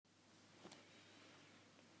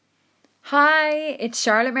Hi, it's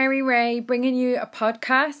Charlotte Mary Ray bringing you a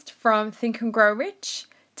podcast from Think and Grow Rich.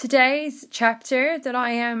 Today's chapter that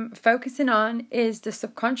I am focusing on is the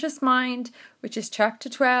subconscious mind, which is chapter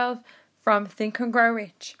 12 from Think and Grow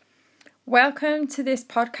Rich. Welcome to this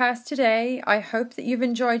podcast today. I hope that you've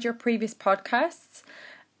enjoyed your previous podcasts,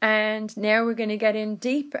 and now we're going to get in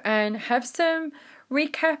deep and have some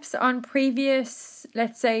recaps on previous,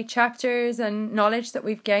 chapters and knowledge that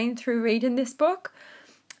we've gained through reading this book.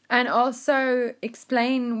 And also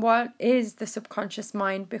explain what is the subconscious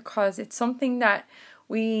mind, because it's something that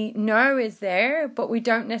we know is there, but we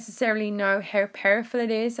don't necessarily know how powerful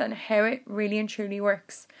it is and how it really and truly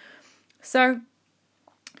works. So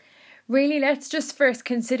really, let's just first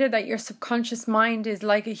consider that your subconscious mind is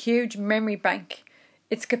like a huge memory bank.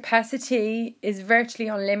 Its capacity is virtually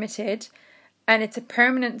unlimited, and it's a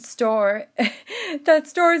permanent store that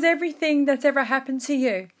stores everything that's ever happened to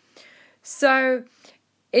you. So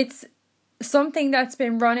it's something that's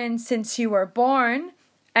been running since you were born,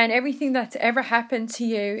 and everything that's ever happened to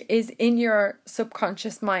you is in your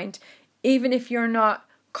subconscious mind, even if you're not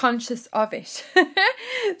conscious of it.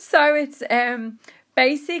 So it's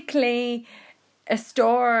basically a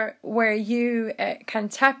store where you can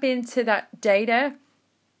tap into that data,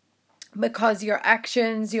 because your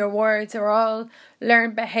actions, your words are all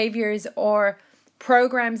learned behaviors or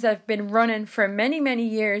programs that have been running for many, many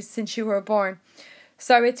years since you were born.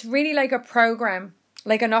 So it's really like a program,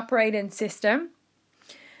 like an operating system.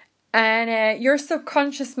 And your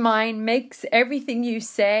subconscious mind makes everything you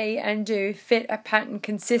say and do fit a pattern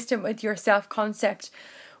consistent with your self-concept,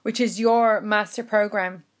 which is your master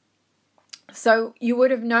program. So you would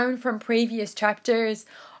have known from previous chapters,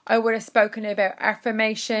 I would have spoken about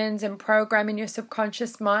affirmations and programming your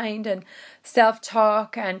subconscious mind and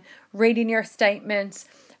self-talk and reading your statements.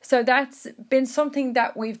 So that's been something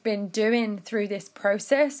that we've been doing through this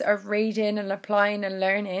process of reading and applying and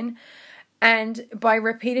learning. And by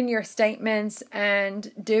repeating your statements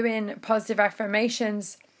and doing positive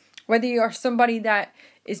affirmations, whether you're somebody that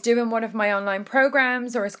is doing one of my online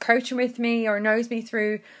programs or is coaching with me or knows me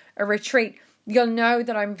through a retreat, you'll know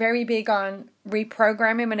that I'm very big on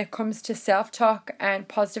reprogramming when it comes to self-talk and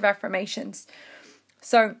positive affirmations.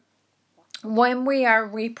 So when we are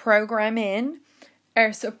reprogramming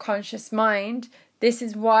our subconscious mind, this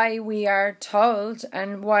is why we are told,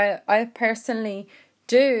 and why I personally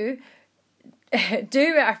do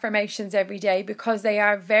affirmations every day, because they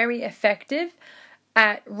are very effective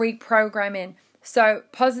at reprogramming. So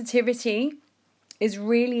positivity is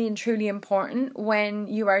really and truly important. When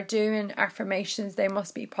you are doing affirmations, they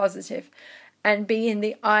must be positive and be in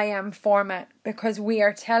the I am format, because we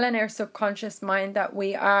are telling our subconscious mind that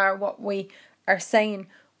we are what we are saying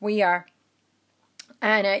we are.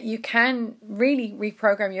 And you can really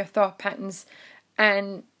reprogram your thought patterns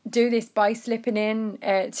and do this by slipping in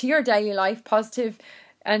to your daily life positive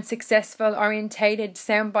and successful orientated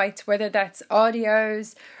sound bites, whether that's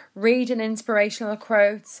audios, reading inspirational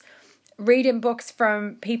quotes, reading books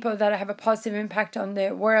from people that have a positive impact on the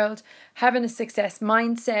world, having a success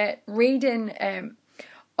mindset, reading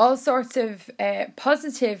all sorts of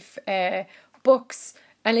positive books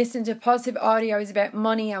and listening to positive audios about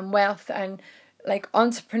money and wealth and like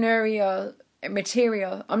entrepreneurial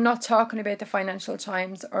material. I'm not talking about the Financial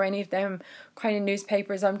Times or any of them kind of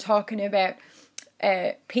newspapers. I'm talking about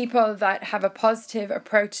people that have a positive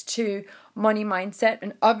approach to money mindset,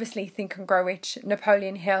 and obviously Think and Grow Rich,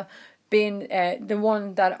 Napoleon Hill being the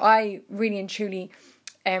one that I really and truly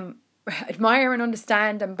admire and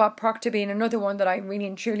understand, and Bob Proctor being another one that I really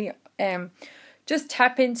and truly just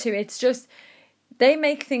tap into. It's just, they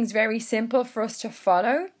make things very simple for us to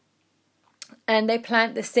follow, and they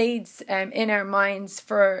plant the seeds in our minds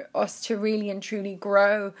for us to really and truly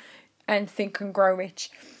grow and think and grow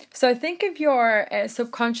rich. So think of your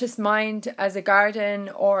subconscious mind as a garden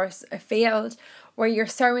or a field where you're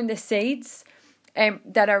sowing the seeds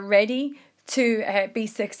that are ready to be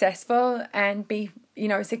successful and be,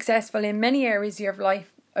 successful in many areas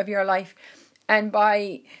of your life. And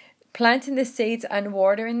by planting the seeds and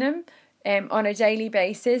watering them on a daily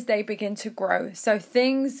basis, they begin to grow. So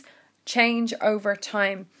things change over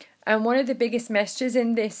time. And one of the biggest messages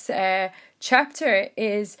in this chapter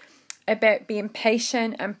is about being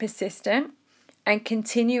patient and persistent and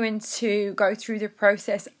continuing to go through the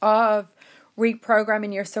process of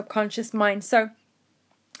reprogramming your subconscious mind. So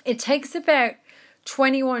it takes about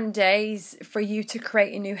 21 days for you to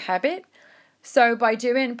create a new habit. So by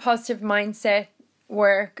doing positive mindset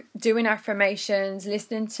work, doing affirmations,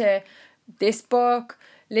 listening to this book,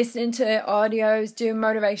 listening to audios, doing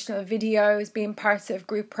motivational videos, being parts of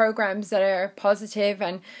group programs that are positive,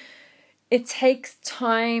 and it takes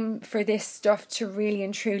time for this stuff to really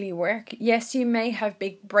and truly work. Yes, you may have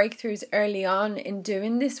big breakthroughs early on in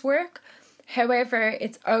doing this work. However,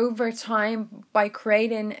 it's over time by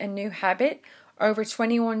creating a new habit over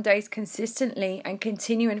 21 days consistently and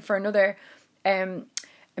continuing for another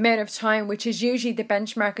amount of time, which is usually the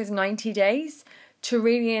benchmark is 90 days, to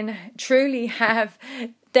really and truly have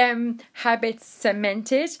them habits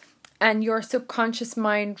cemented and your subconscious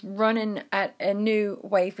mind running at a new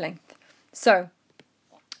wavelength. So,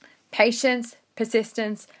 patience,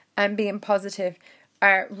 persistence, and being positive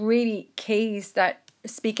are really keys that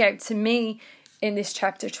speak out to me in this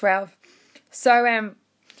chapter 12. So,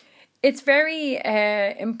 it's very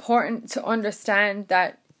important to understand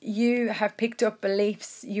that you have picked up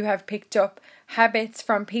beliefs, you have picked up habits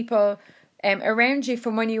from people around you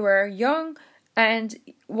from when you were young. And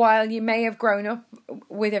while you may have grown up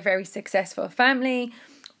with a very successful family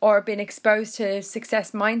or been exposed to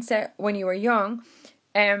success mindset when you were young,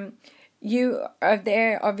 you are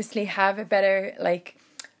there obviously have a better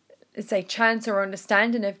chance or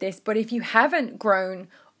understanding of this. But if you haven't grown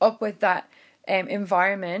up with that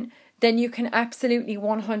environment, then you can absolutely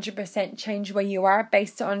 100% change where you are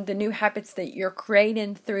based on the new habits that you're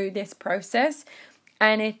creating through this process.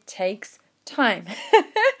 And it takes time.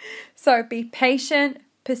 So be patient,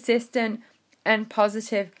 persistent, and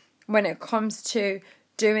positive when it comes to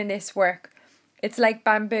doing this work. It's like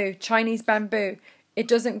bamboo, Chinese bamboo. It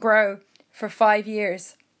doesn't grow for 5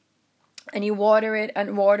 years. And you water it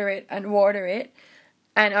and water it and water it.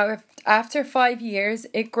 And after 5 years,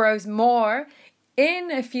 it grows more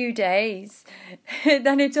in a few days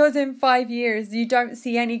than it does in 5 years. You don't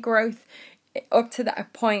see any growth up to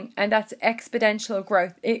that point, and that's exponential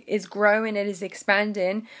growth. It is growing, it is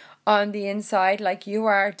expanding on the inside, like you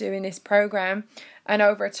are doing this program. And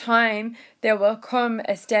over time, there will come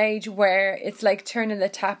a stage where it's like turning the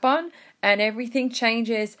tap on and everything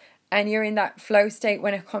changes, and you're in that flow state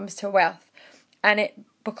when it comes to wealth. And it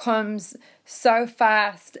becomes so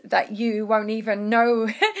fast that you won't even know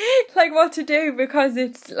what to do, because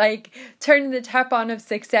it's like turning the tap on of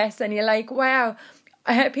success, and you're like, wow.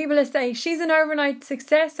 People are saying she's an overnight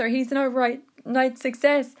success or he's an overnight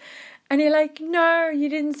success, and you're like, no, you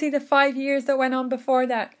didn't see the 5 years that went on before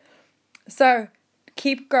that. So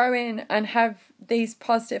keep growing and have these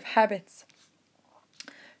positive habits.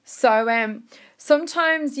 So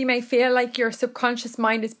sometimes you may feel like your subconscious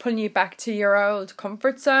mind is pulling you back to your old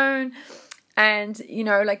comfort zone, and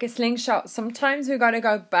like a slingshot, sometimes we got to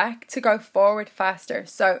go back to go forward faster.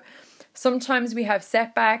 So sometimes we have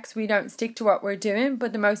setbacks, we don't stick to what we're doing,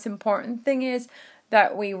 but the most important thing is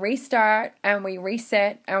that we restart and we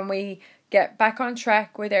reset and we get back on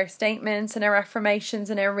track with our statements and our affirmations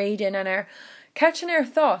and our reading and our catching our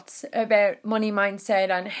thoughts about money mindset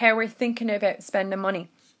and how we're thinking about spending money.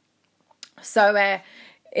 So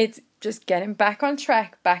it's just getting back on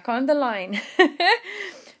track, back on the line.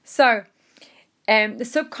 So the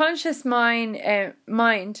subconscious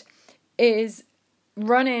mind is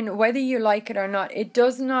running whether you like it or not. It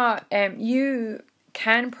does not, you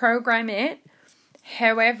can program it.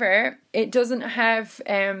 However, it doesn't have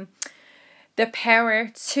the power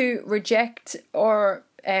to reject or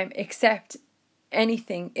accept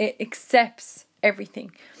anything. It accepts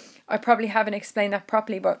everything. I probably haven't explained that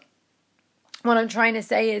properly, but what I'm trying to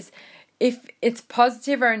say is, if it's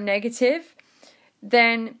positive or negative,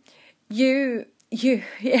 then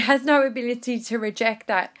it has no ability to reject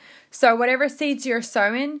that. So whatever seeds you're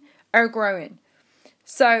sowing are growing.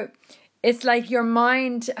 So it's like your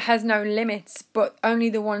mind has no limits, but only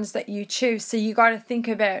the ones that you choose. So you got to think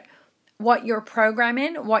about what you're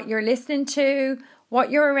programming, what you're listening to,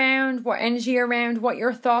 what you're around, what energy you're around, what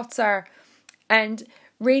your thoughts are, and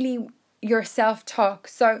really your self-talk.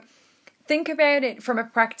 So think about it from a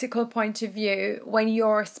practical point of view when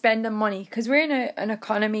you're spending money, because we're in an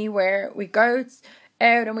economy where we go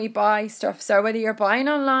out and we buy stuff. So whether you're buying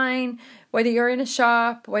online, whether you're in a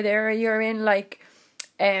shop, whether you're in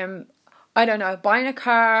buying a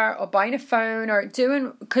car or buying a phone or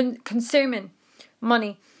doing consuming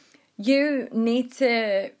money, you need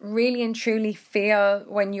to really and truly feel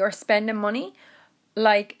when you're spending money,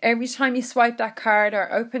 like every time you swipe that card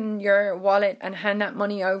or open your wallet and hand that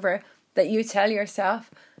money over, that you tell yourself,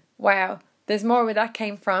 wow, there's more where that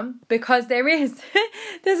came from, because there is.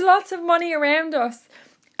 There's lots of money around us,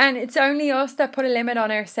 and it's only us that put a limit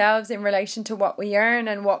on ourselves in relation to what we earn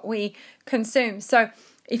and what we consume. So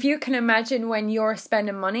if you can imagine when you're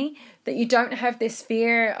spending money, that you don't have this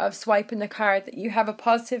fear of swiping the card, that you have a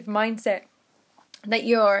positive mindset, that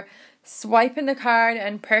you're swiping the card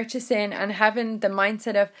and purchasing and having the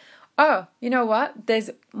mindset of, oh, you know what? There's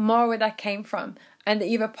more where that came from. and that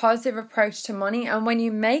you have a positive approach to money. And when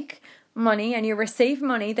you make money and you receive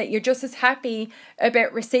money, that you're just as happy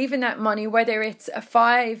about receiving that money, whether it's a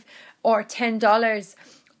 $5 or $10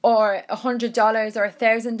 or $100 or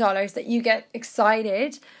 $1,000, that you get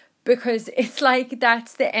excited, because it's like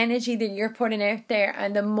that's the energy that you're putting out there.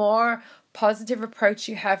 And the more positive approach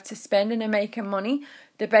you have to spending and making money,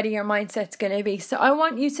 the better your mindset's going to be. So I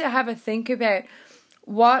want you to have a think about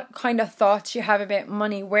what kind of thoughts you have about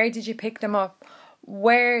money. Where did you pick them up?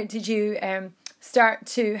 Where did you start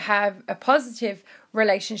to have a positive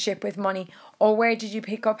relationship with money? Or where did you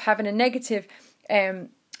pick up having a negative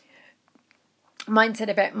mindset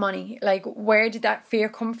about money? Like, where did that fear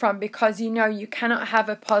come from? Because you cannot have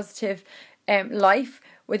a positive life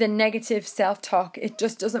with a negative self-talk. It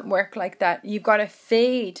just doesn't work like that. You've got to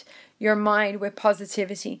feed your mind with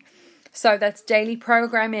positivity. So that's daily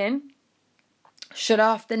programming. Shut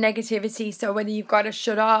off the negativity. So whether you've got to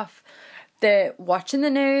shut off the watching the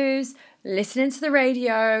news, listening to the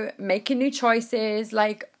radio, making new choices.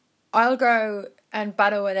 Like, I'll go and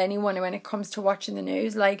battle with anyone when it comes to watching the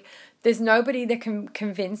news. Like, there's nobody that can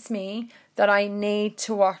convince me that I need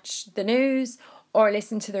to watch the news or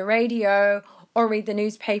listen to the radio or read the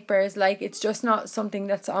newspapers. Like, it's just not something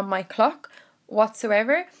that's on my clock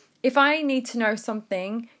whatsoever. If I need to know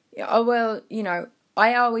something, I will,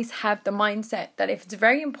 I always have the mindset that if it's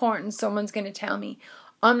very important, someone's going to tell me.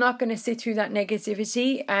 I'm not going to sit through that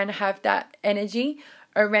negativity and have that energy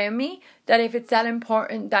around me, that if it's that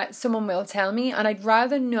important that someone will tell me. And I'd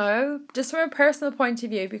rather know, just from a personal point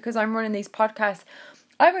of view, because I'm running these podcasts,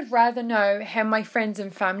 I would rather know how my friends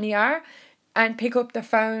and family are and pick up the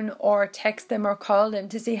phone or text them or call them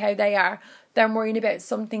to see how they are, than worrying about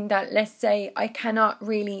something that, let's say, I cannot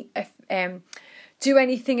really do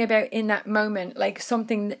anything about in that moment, like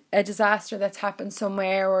a disaster that's happened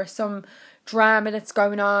somewhere or some drama that's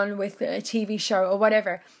going on with a TV show or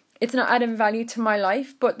whatever. It's not adding value to my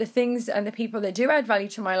life, but the things and the people that do add value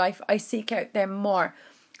to my life, I seek out them more.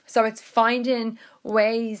 So it's finding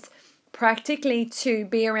ways practically to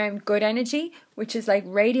be around good energy, which is like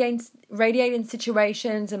radiating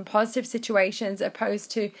situations and positive situations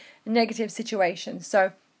opposed to negative situations.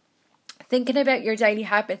 So thinking about your daily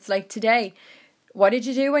habits, like today, what did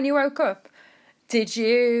you do when you woke up? Did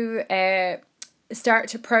you start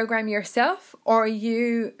to program yourself, or are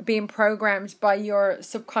you being programmed by your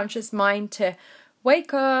subconscious mind to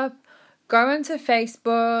wake up, go into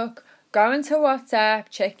Facebook, go into WhatsApp,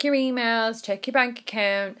 check your emails, check your bank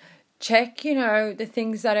account, check, the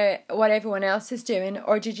things that are what everyone else is doing?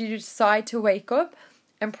 Or did you decide to wake up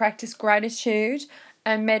and practice gratitude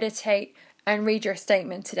and meditate and read your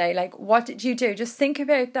statement today? Like, what did you do? Just think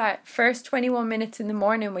about that first 21 minutes in the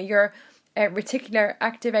morning where your reticular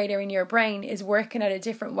activator in your brain is working at a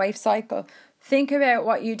different wave cycle. Think about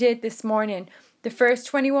what you did this morning. The first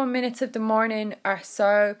 21 minutes of the morning are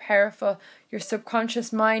so powerful. Your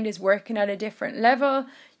subconscious mind is working at a different level.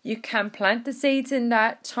 You can plant the seeds in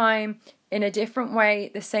that time in a different way,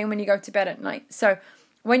 the same when you go to bed at night. So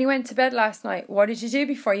when you went to bed last night, what did you do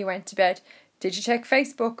before you went to bed? Did you check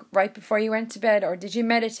Facebook right before you went to bed? Or did you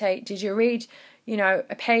meditate? Did you read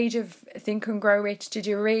a page of Think and Grow Rich? Did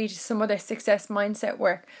you read some other success mindset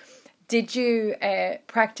work? Did you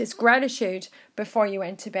practice gratitude before you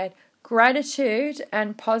went to bed? Gratitude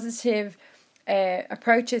and positive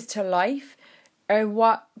approaches to life are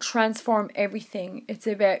what transform everything. It's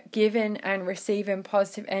about giving and receiving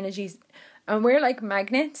positive energies. And we're like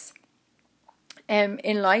magnets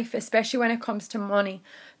in life, especially when it comes to money.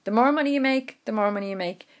 The more money you make, the more money you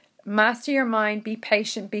make. Master your mind, be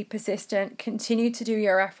patient, be persistent, continue to do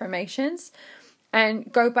your affirmations,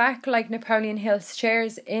 and go back, like Napoleon Hill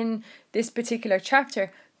shares in this particular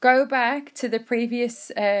chapter, go back to the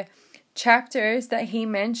previous chapters that he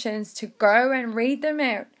mentions, to go and read them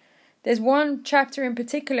out. There's one chapter in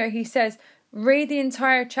particular, he says, read the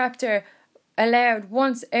entire chapter aloud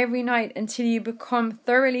once every night until you become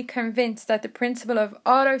thoroughly convinced that the principle of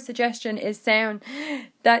auto-suggestion is sound,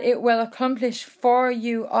 that it will accomplish for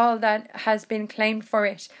you all that has been claimed for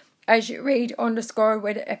it. As you read, underscore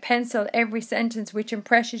with a pencil every sentence which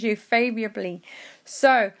impresses you favourably.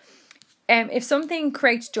 So, if something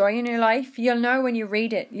creates joy in your life, you'll know when you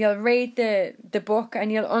read it. You'll read the book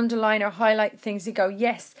and you'll underline or highlight things and go,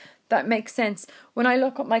 yes, that makes sense. When I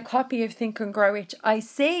look at my copy of Think and Grow Rich, I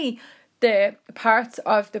see the parts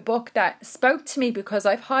of the book that spoke to me because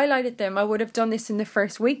I've highlighted them. I would have done this in the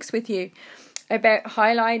first weeks with you, about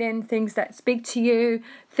highlighting things that speak to you,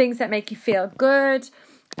 things that make you feel good,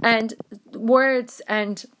 and words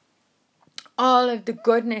and all of the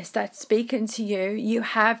goodness that's speaking to you, you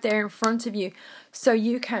have there in front of you. So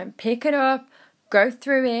you can pick it up, go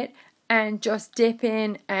through it, and just dip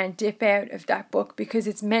in and dip out of that book, because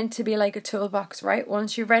it's meant to be like a toolbox, right?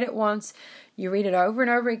 Once you've read it once, you read it over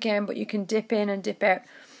and over again, but you can dip in and dip out.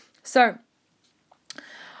 So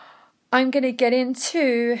I'm going to get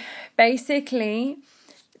into basically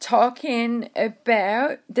talking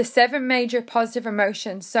about the 7 major positive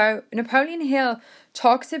emotions. So Napoleon Hill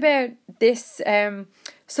talks about this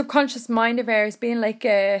subconscious mind of ours being like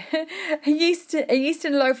a yeast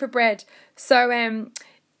in a loaf of bread. So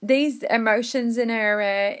these emotions in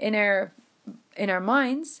our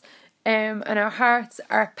minds and our hearts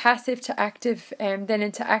are passive to active, then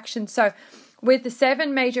into action. So with the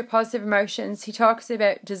 7 major positive emotions, he talks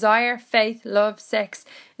about desire, faith, love, sex,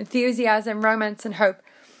 enthusiasm, romance, and hope.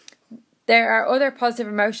 There are other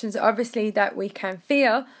positive emotions, obviously, that we can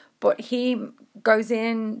feel, but he goes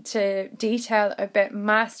into detail about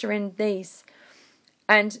mastering these.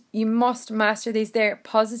 And you must master these. They're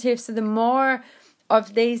positive. So the more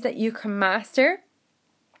of these that you can master,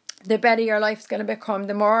 the better your life's going to become,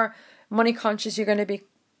 the more money conscious you're going to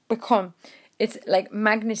become. It's like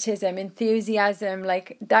magnetism, enthusiasm,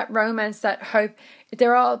 like that romance, that hope.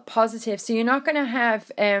 They're all positive. So you're not going to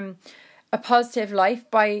have a positive life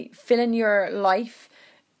by filling your life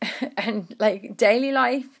and like daily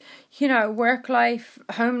life, work life,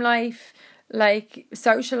 home life, like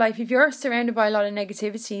social life. If you're surrounded by a lot of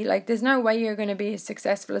negativity, like there's no way you're going to be as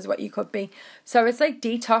successful as what you could be. So it's like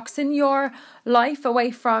detoxing your life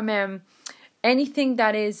away from anything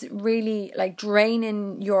that is really like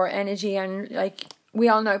draining your energy. And like we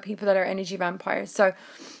all know people that are energy vampires. So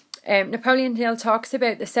Napoleon Hill talks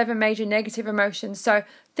about the 7 major negative emotions. So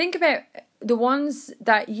think about the ones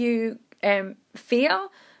that you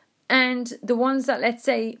feel, and the ones that, let's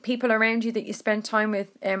say, people around you that you spend time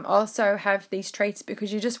with also have these traits,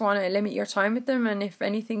 because you just want to limit your time with them. And if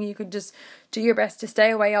anything, you could just do your best to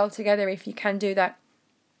stay away altogether if you can do that.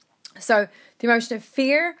 So the emotion of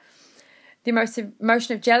fear, the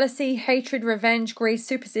emotion of jealousy, hatred, revenge, greed,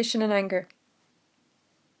 superstition, and anger.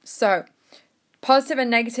 So positive and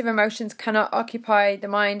negative emotions cannot occupy the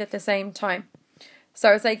mind at the same time.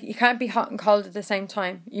 So it's like you can't be hot and cold at the same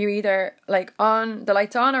time. You either like on, the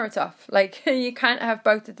light's on or it's off. Like you can't have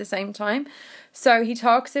both at the same time. So he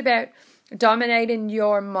talks about dominating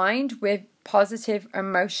your mind with positive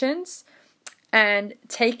emotions and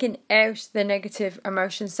taking out the negative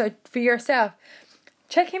emotions. So for yourself,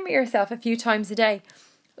 check in with yourself a few times a day.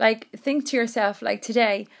 Like think to yourself, like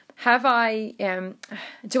today,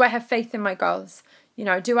 do I have faith in my goals?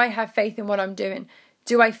 Do I have faith in what I'm doing?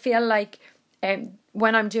 Do I feel like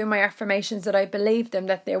when I'm doing my affirmations that I believe them,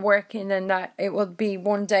 that they're working, and that it will be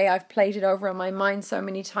one day I've played it over in my mind so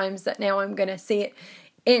many times that now I'm going to see it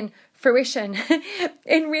in fruition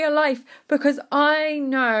in real life? Because I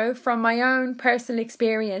know from my own personal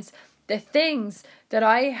experience, the things that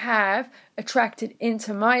I have attracted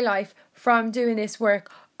into my life from doing this work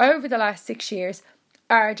over the last 6 years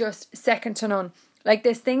are just second to none. Like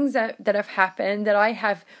there's things that have happened that I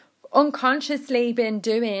have unconsciously been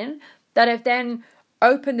doing that have then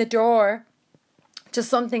opened the door to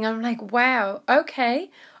something. I'm like, wow, okay,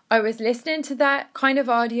 I was listening to that kind of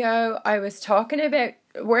audio, I was talking about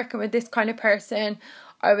working with this kind of person,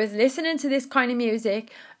 I was listening to this kind of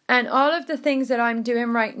music, and all of the things that I'm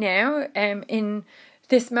doing right now in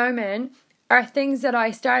this moment are things that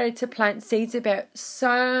I started to plant seeds about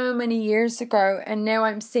so many years ago, and now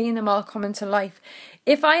I'm seeing them all come into life.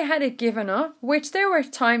 If I had given up, which there were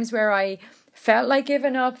times where I felt like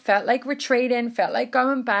giving up, felt like retreating, felt like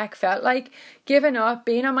going back, felt like giving up,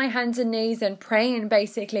 being on my hands and knees and praying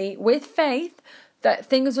basically with faith that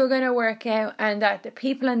things were going to work out and that the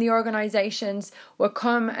people and the organizations would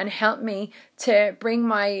come and help me to bring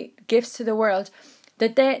my gifts to the world,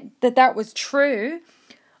 that was true.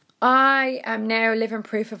 I am now living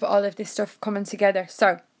proof of all of this stuff coming together.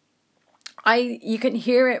 So you can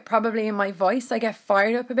hear it probably in my voice. I get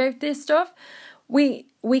fired up about this stuff.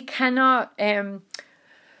 We cannot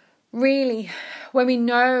really, when we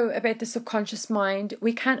know about the subconscious mind,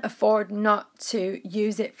 we can't afford not to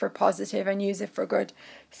use it for positive and use it for good.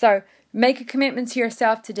 So make a commitment to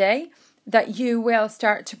yourself today that you will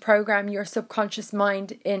start to program your subconscious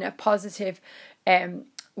mind in a positive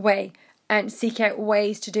way, and seek out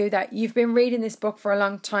ways to do that. You've been reading this book for a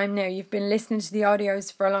long time now. You've been listening to the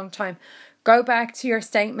audios for a long time. Go back to your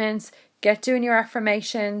statements, get doing your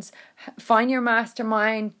affirmations, find your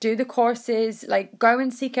mastermind, do the courses, like go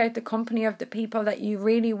and seek out the company of the people that you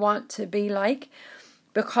really want to be like,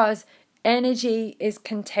 because energy is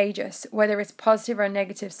contagious, whether it's positive or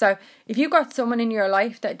negative. So if you've got someone in your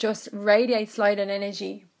life that just radiates light and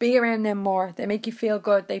energy, be around them more. They make you feel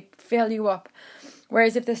good, they fill you up.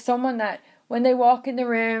 Whereas if there's someone that when they walk in the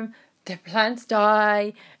room, the plants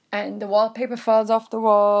die and the wallpaper falls off the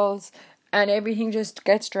walls and everything just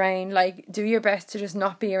gets drained, like, do your best to just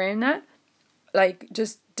not be around that. Like,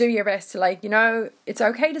 just do your best to, like, you know, it's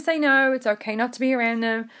okay to say no, it's okay not to be around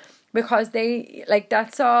them, because they, like,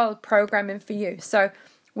 that's all programming for you. So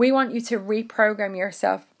we want you to reprogram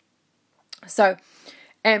yourself. So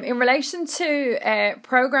in relation to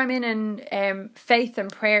programming and faith and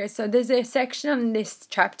prayer, so there's a section on this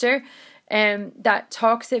chapter that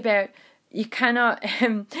talks about you cannot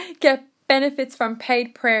get benefits from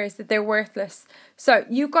paid prayers, that they're worthless. So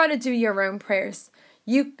you got to do your own prayers.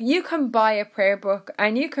 You can buy a prayer book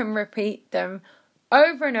and you can repeat them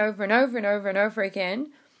over and over and over and over and over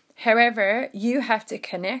again. However, you have to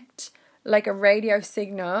connect like a radio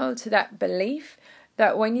signal to that belief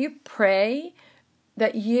that when you pray,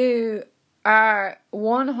 that you are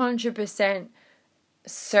 100%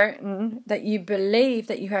 certain, that you believe,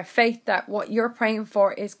 that you have faith that what you're praying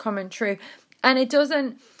for is coming true. And it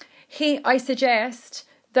doesn't, I suggest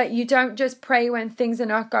that you don't just pray when things are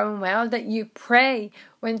not going well, that you pray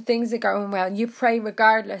when things are going well. You pray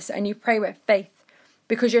regardless, and you pray with faith,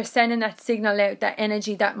 because you're sending that signal out, that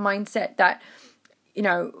energy, that mindset, that, you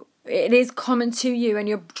know, it is coming to you and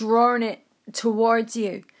you're drawing it towards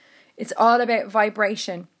you. It's all about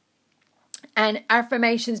vibration. And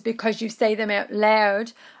affirmations, because you say them out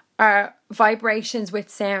loud, are vibrations with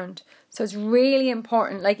sound. So it's really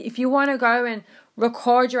important. Like, if you want to go and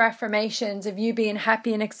record your affirmations of you being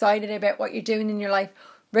happy and excited about what you're doing in your life,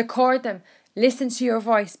 record them. Listen to your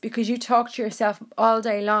voice, because you talk to yourself all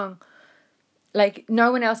day long. Like,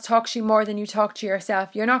 no one else talks to you more than you talk to yourself.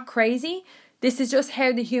 You're not crazy. This is just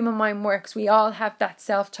how the human mind works. We all have that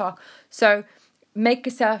self-talk. So make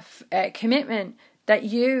yourself a commitment that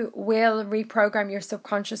you will reprogram your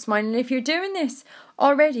subconscious mind. And if you're doing this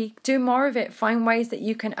already, do more of it. Find ways that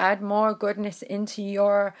you can add more goodness into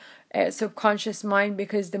your subconscious mind,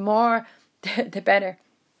 because the more, the better.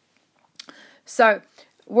 So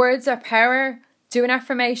words are power. Doing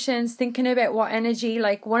affirmations, thinking about what energy,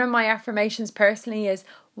 like one of my affirmations personally is,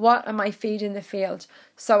 what am I feeding the field?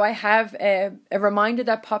 So I have a reminder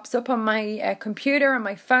that pops up on my computer, on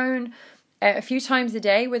my phone, a few times a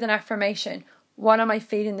day with an affirmation. What am I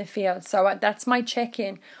feeding the field? So that's my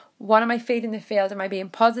check-in. What am I feeding the field? Am I being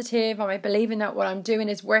positive? Am I believing that what I'm doing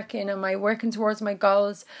is working? Am I working towards my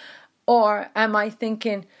goals? Or am I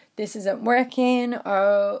thinking, this isn't working?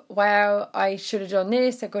 Oh, wow, I should have done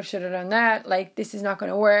this. I should have done that. Like, this is not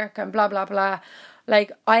going to work, and blah, blah, blah.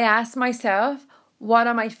 Like, I ask myself, what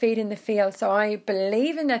am I feeding the field? So I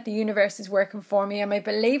believing that the universe is working for me. Am I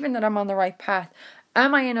believing that I'm on the right path?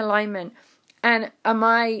 Am I in alignment? And am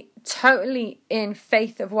I totally in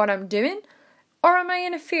faith of what I'm doing? Or am I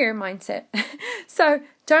in a fear mindset? So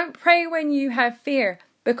don't pray when you have fear,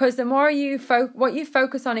 because the more what you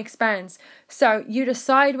focus on expands. So you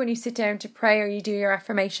decide when you sit down to pray or you do your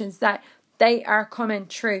affirmations that they are coming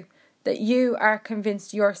true, that you are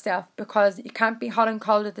convinced yourself, because you can't be hot and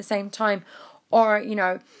cold at the same time, or, you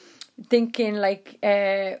know, thinking like,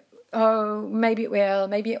 oh, maybe it will,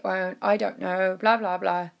 maybe it won't, I don't know, blah, blah,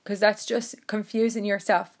 blah, because that's just confusing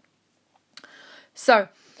yourself. So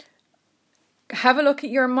have a look at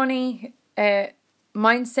your money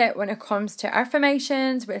mindset when it comes to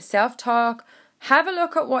affirmations, with self-talk. Have a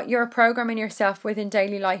look at what you're programming yourself with in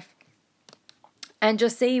daily life, and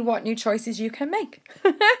just see what new choices you can make.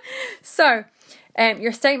 So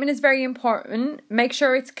your statement is very important. Make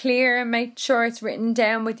sure it's clear and make sure it's written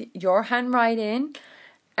down with your handwriting,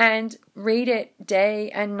 and read it day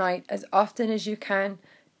and night as often as you can.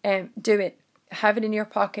 Do it. Have it in your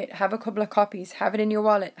pocket. Have a couple of copies. Have it in your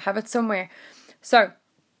wallet. Have it somewhere. So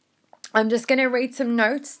I'm just going to read some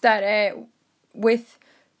notes that with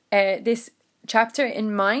this chapter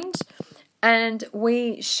in mind, and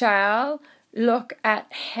we shall look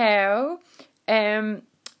at how the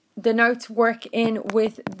notes work in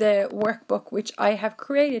with the workbook which I have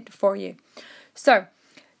created for you. So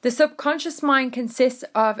the subconscious mind consists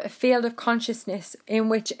of a field of consciousness in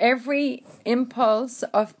which every impulse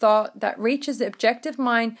of thought that reaches the objective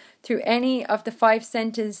mind through any of the five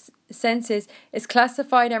senses is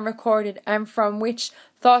classified and recorded, and from which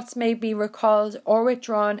thoughts may be recalled or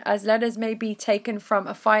withdrawn as letters may be taken from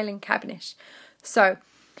a filing cabinet. So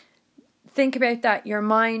think about that. Your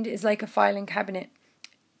mind is like a filing cabinet,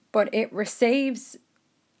 but it receives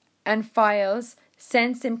and files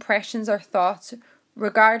sense impressions or thoughts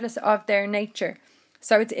regardless of their nature.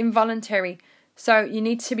 So it's involuntary. So you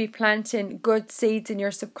need to be planting good seeds in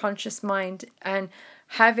your subconscious mind and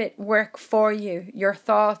have it work for you. Your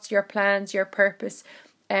thoughts, your plans, your purpose,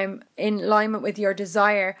 in alignment with your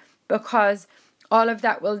desire, because all of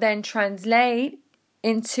that will then translate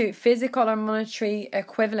into physical or monetary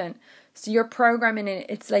equivalent. So you're programming it.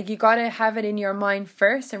 It's like you got to have it in your mind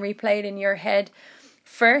first and replay it in your head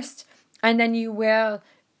first, and then you will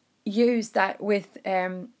use that with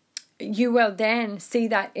you will then see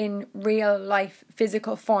that in real life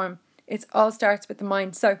physical form. It all starts with the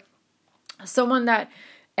mind. So someone that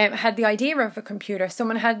had the idea of a computer,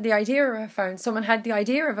 someone had the idea of a phone, someone had the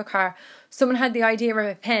idea of a car, someone had the idea of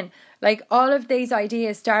a pen. Like all of these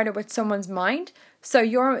ideas started with someone's mind. So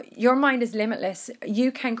your mind is limitless.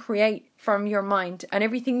 You can create from your mind, and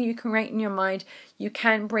everything you create in your mind, you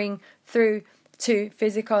can bring through to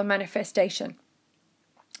physical manifestation.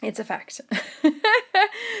 It's a fact.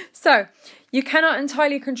 So you cannot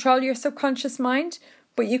entirely control your subconscious mind,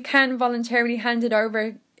 but you can voluntarily hand it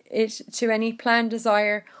over it to any plan,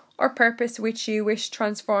 desire, or purpose which you wish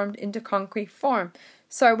transformed into concrete form.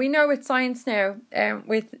 So we know with science now,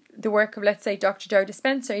 with the work of, let's say, Dr. Joe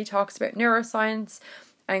Dispenza, he talks about neuroscience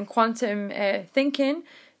and quantum thinking,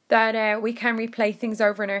 that we can replay things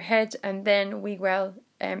over in our head, and then we will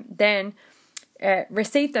then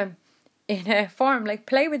receive them in a form. Like,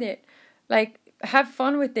 play with it, like have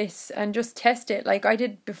fun with this and just test it. Like I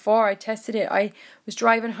did before, I tested it. I was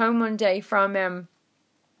driving home one day from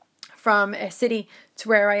a city to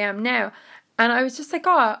where I am now, and I was just like,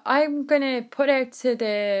 oh, I'm going to put out to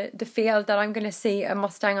the field that I'm going to see a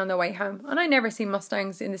Mustang on the way home. And I never see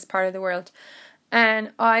Mustangs in this part of the world.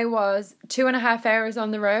 And I was 2.5 hours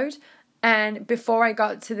on the road, and before I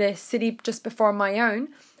got to the city just before my own,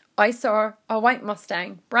 I saw a white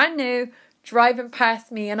Mustang, brand new, driving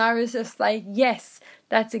past me, and I was just like, yes,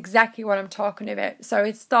 that's exactly what I'm talking about. So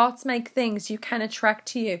it's thoughts make things. You can attract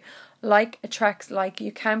to you. Like attracts like.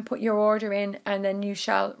 You can put your order in and then you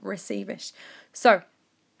shall receive it. So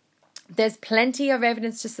there's plenty of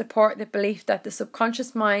evidence to support the belief that the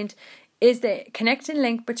subconscious mind is the connecting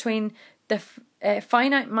link between the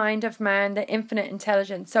finite mind of man, the infinite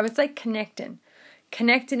intelligence. So it's like connecting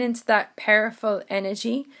into that powerful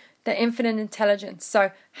energy, the infinite intelligence. So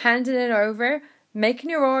handing it over, making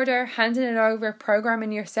your order, handing it over,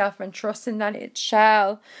 programming yourself and trusting that it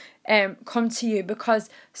shall come to you. Because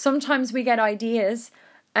sometimes we get ideas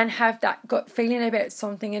and have that gut feeling about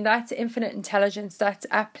something, and that's infinite intelligence that's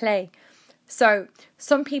at play. So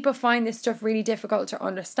some people find this stuff really difficult to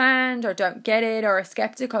understand, or don't get it, or are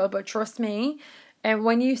skeptical, but trust me, and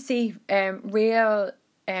when you see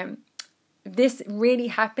this really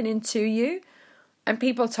happening to you and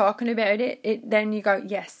people talking about it, then you go,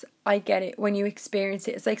 yes, I get it. When you experience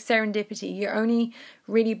it, it's like serendipity. You only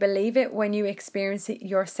really believe it when you experience it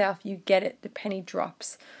yourself. You get it. The penny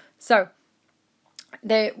drops. So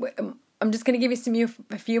I'm just going to give you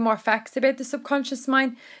a few more facts about the subconscious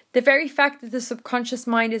mind. The very fact that the subconscious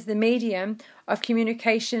mind is the medium of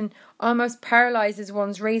communication almost paralyzes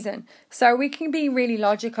one's reason. So we can be really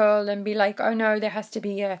logical and be like, oh no, there has to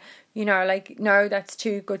be no, that's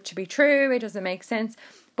too good to be true. It doesn't make sense.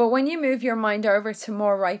 But when you move your mind over to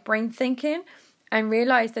more right brain thinking and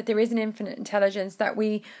realize that there is an infinite intelligence, that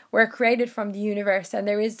we were created from the universe, and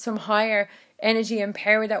there is some higher energy and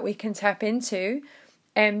power that we can tap into,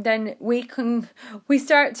 and then we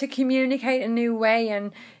start to communicate a new way.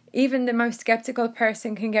 And even the most skeptical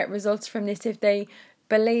person can get results from this if they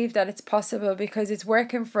believe that it's possible, because it's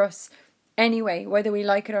working for us anyway. Whether we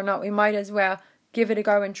like it or not, we might as well give it a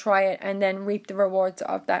go and try it, and then reap the rewards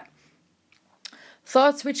of that.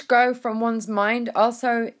 Thoughts which go from one's mind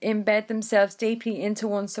also embed themselves deeply into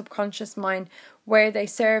one's subconscious mind, where they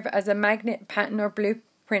serve as a magnet, pattern, or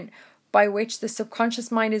blueprint by which the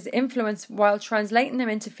subconscious mind is influenced while translating them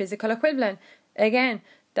into physical equivalent. Again,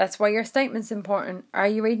 that's why your statement's important. Are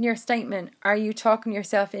you reading your statement? Are you talking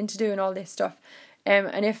yourself into doing all this stuff?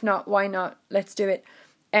 And if not, why not? Let's do it.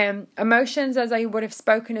 Emotions, as I would have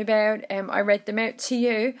spoken about, I read them out to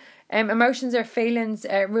you. Emotions or feelings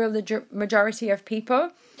rule the majority of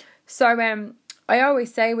people. So I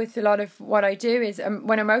always say with a lot of what I do is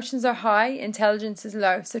when emotions are high, intelligence is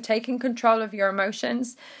low. So taking control of your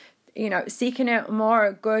emotions, seeking out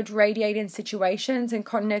more good radiating situations and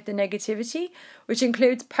cutting out the negativity, which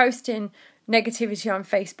includes posting negativity on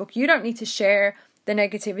Facebook. You don't need to share the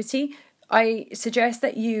negativity. I suggest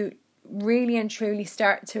that you really and truly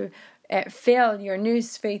start to fill your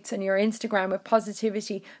news feeds and your Instagram with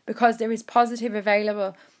positivity, because there is positive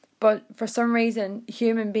available. But for some reason,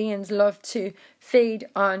 human beings love to feed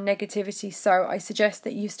on negativity. So I suggest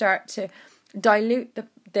that you start to dilute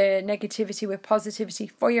the negativity with positivity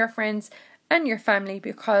for your friends and your family,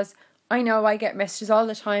 because I know I get messages all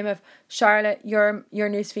the time of, Charlotte, your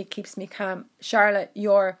newsfeed keeps me calm. Charlotte,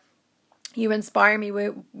 you inspire me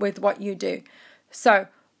with what you do. So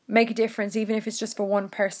make a difference, even if it's just for one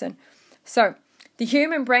person. So the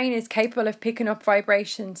human brain is capable of picking up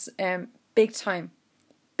vibrations big time.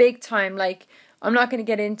 Like, I'm not going to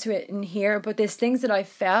get into it in here, but there's things that I've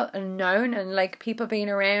felt and known, and like people being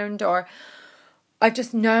around, or I've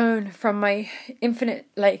just known from my infinite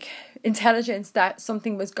like intelligence that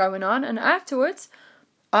something was going on. And afterwards,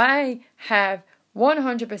 I have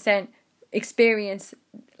 100% experience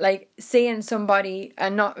like seeing somebody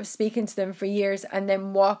and not speaking to them for years and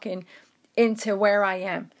then walking into where I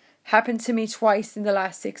am. Happened to me twice in the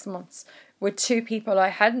last 6 months with two people I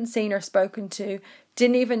hadn't seen or spoken to,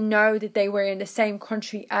 didn't even know that they were in the same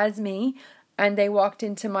country as me, and they walked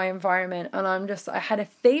into my environment, and I had a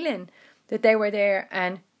feeling that they were there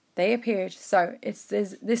and they appeared. So it's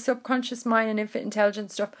this subconscious mind and infinite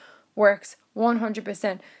intelligence stuff works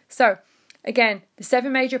 100%. So again, the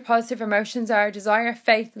 7 major positive emotions are desire,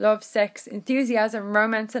 faith, love, sex, enthusiasm,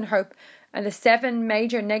 romance, and hope. And the 7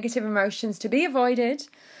 major negative emotions to be avoided: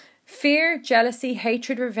 fear, jealousy,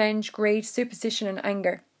 hatred, revenge, greed, superstition, and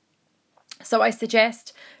anger. So I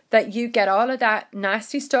suggest that you get all of that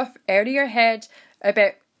nasty stuff out of your head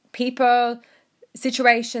about people,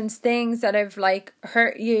 situations, things that have like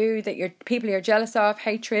hurt you, that you're people you're jealous of,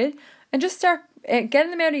 hatred, and just start getting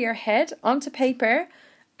them out of your head onto paper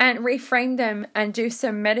and reframe them, and do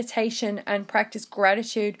some meditation and practice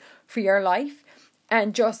gratitude for your life,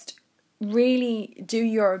 and just really do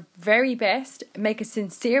your very best, make a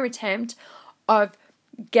sincere attempt of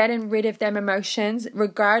getting rid of them emotions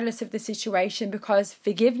regardless of the situation, because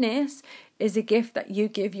forgiveness is a gift that you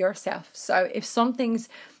give yourself. So if something's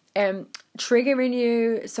triggering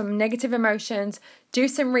you, some negative emotions, do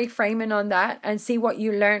some reframing on that and see what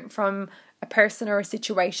you learned from a person or a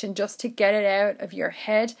situation, just to get it out of your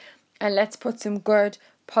head. And let's put some good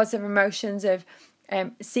positive emotions of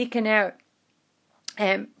seeking out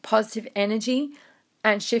positive energy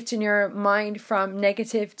and shifting your mind from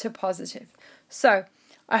negative to positive. So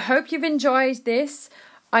I hope you've enjoyed this.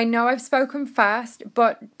 I know I've spoken fast,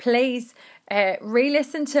 but please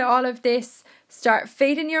re-listen to all of this. Start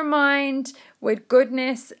feeding your mind with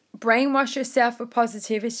goodness, brainwash yourself with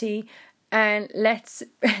positivity, and let's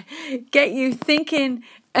get you thinking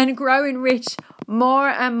and growing rich more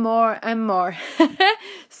and more and more.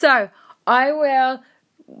 So I will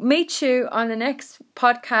meet you on the next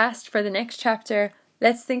podcast for the next chapter.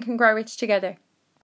 Let's think and grow rich together.